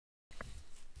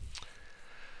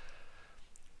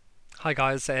Hi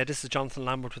guys, this is Jonathan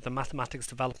Lambert with the Mathematics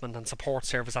Development and Support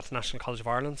Service at the National College of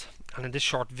Ireland, and in this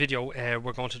short video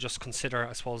we're going to just consider,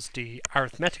 I suppose, the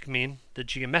arithmetic mean, the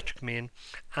geometric mean,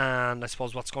 and I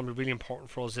suppose what's going to be really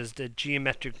important for us is the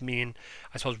geometric mean,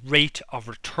 I suppose, rate of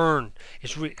return.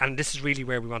 And this is really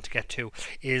where we want to get to,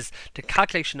 is the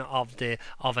calculation of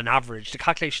an average, the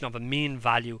calculation of a mean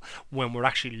value when we're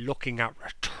actually looking at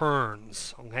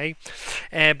returns. Okay,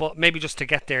 but maybe just to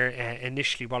get there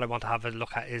initially, what I want to have a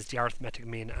look at is the arithmetic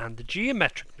mean and the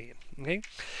geometric mean. Okay,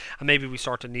 and maybe we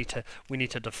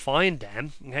need to define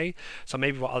them. Okay, so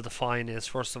maybe what I'll define is,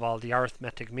 first of all, the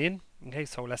arithmetic mean. Okay,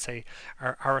 so let's say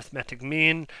our arithmetic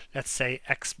mean, let's say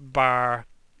x bar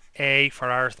a for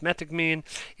our arithmetic mean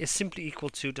is simply equal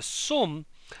to the sum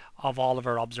of all of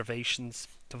our observations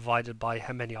divided by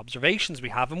how many observations we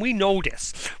have. And we know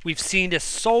this. We've seen this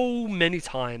so many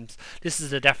times. This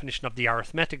is the definition of the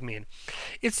arithmetic mean.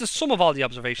 It's the sum of all the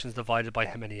observations divided by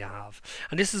how many you have.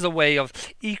 And this is a way of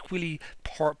equally,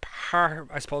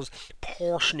 I suppose,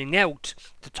 portioning out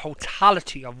the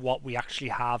totality of what we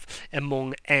actually have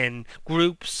among n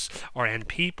groups or n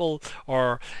people,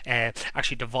 or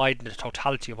actually dividing the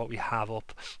totality of what we have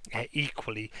up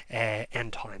equally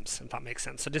n times, if that makes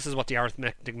sense. So this is what the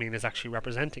arithmetic mean is actually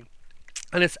representing.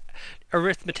 And it's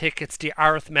arithmetic, it's the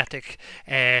arithmetic,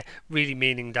 really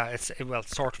meaning that it's, well,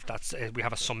 sort of, that's we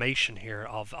have a summation here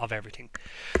of everything.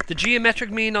 The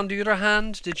geometric mean, on the other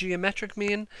hand, the geometric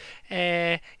mean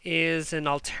is an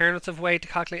alternative way to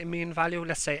calculate a mean value.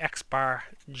 Let's say x bar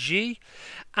g,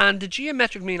 and the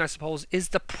geometric mean, I suppose, is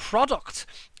the product.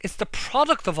 It's the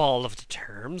product of all of the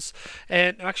terms.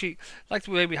 And actually, like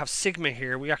the way we have sigma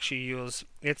here, we actually use,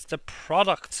 it's the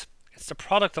product. It's the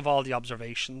product of all the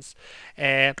observations,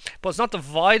 but it's not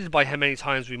divided by how many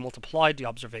times we multiplied the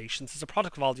observations. It's the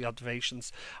product of all the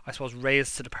observations, I suppose,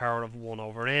 raised to the power of 1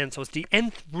 over n. So it's the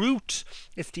nth root.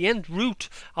 It's the nth root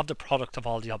of the product of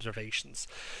all the observations.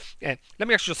 Let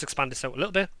me actually just expand this out a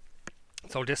little bit.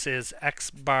 So this is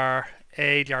x bar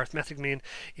a, the arithmetic mean,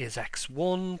 is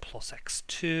x1 plus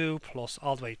x2 plus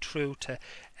all the way through to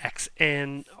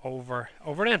xn over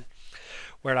n.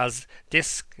 Whereas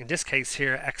this, in this case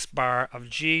here, x bar of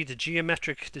g, the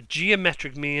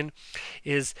geometric mean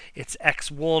is it's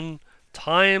x1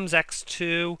 times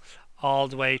x2 all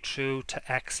the way through to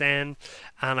xn,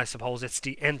 and I suppose it's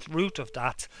the nth root of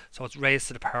that, so it's raised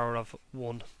to the power of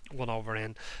 1 over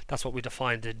n. That's what we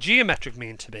define the geometric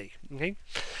mean to be. Okay,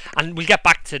 and we'll get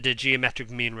back to the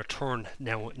geometric mean return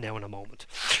now in a moment.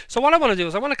 So what I want to do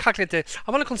is I want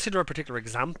to consider a particular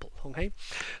example. Okay,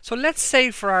 so let's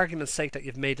say, for argument's sake, that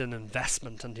you've made an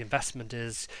investment, and the investment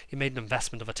is you made an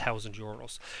investment of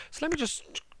 €1,000. So let me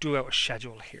just do out a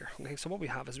schedule here. Okay, so what we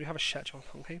have is we have a schedule.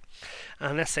 Okay,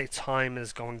 and let's say time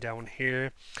is going down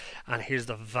here, and here's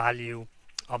the value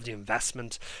of the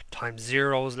investment times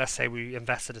zeros. Let's say we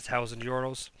invested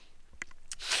 €1,000,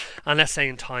 and let's say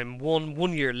in time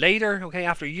 1 year later, okay,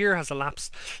 after a year has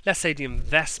elapsed, let's say the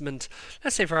investment,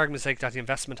 let's say for argument's sake that the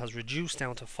investment has reduced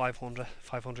down to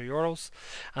 €500,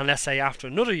 and let's say after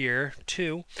another year,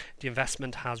 2, the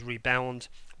investment has rebounded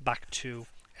back to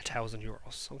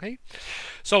 €1,000. Okay,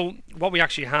 so what we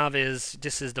actually have is,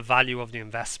 this is the value of the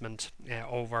investment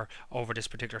over this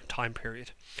particular time period.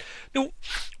 Now,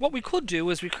 what we could do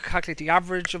is we could calculate the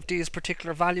average of these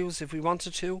particular values if we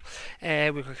wanted to.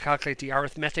 We could calculate the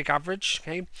arithmetic average.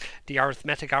 Okay, the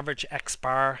arithmetic average x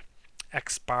bar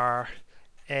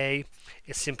a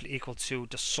is simply equal to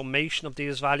the summation of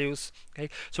these values. Okay,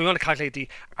 so we want to calculate the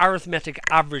arithmetic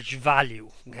average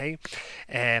value, okay,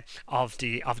 of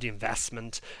the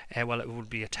investment. Well, it would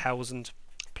be 1,000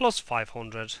 plus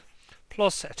 500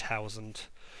 plus 1,000,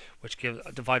 which gives,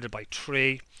 divided by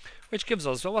 3, which gives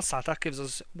us, well, what's that? That gives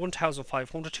us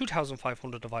 1,500.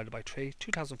 2,500 divided by 3.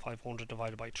 2,500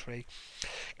 divided by 3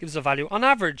 gives a value on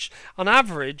average.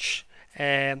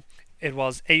 It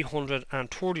was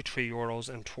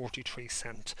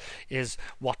 €833.33 is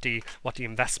what the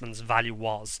investment's value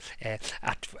was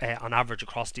on average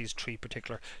across these three points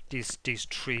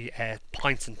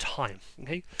in time.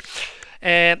 Okay.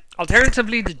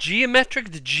 Alternatively, the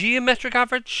geometric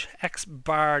average x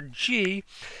bar g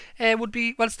would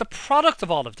be, well, it's the product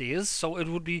of all of these, so it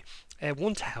would be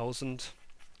 1,000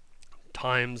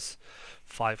 times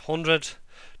 500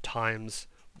 times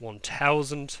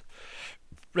 1,000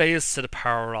 raised to the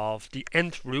power of the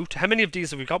nth root. How many of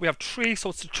these have we got? We have 3,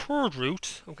 so it's the third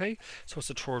root. Okay, so it's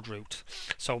the third root.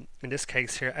 So in this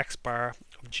case here, x bar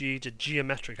of g, the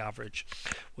geometric average,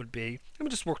 would be, let me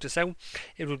just work this out,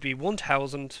 it would be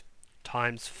 1,000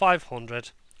 times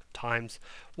 500 times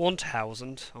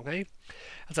 1000. Okay,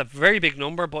 that's a very big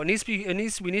number, but we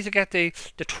need to get the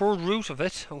third root of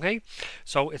it. Okay,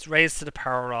 so it's raised to the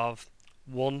power of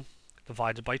 1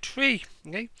 divided by 3.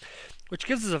 Okay, which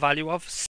gives us a value of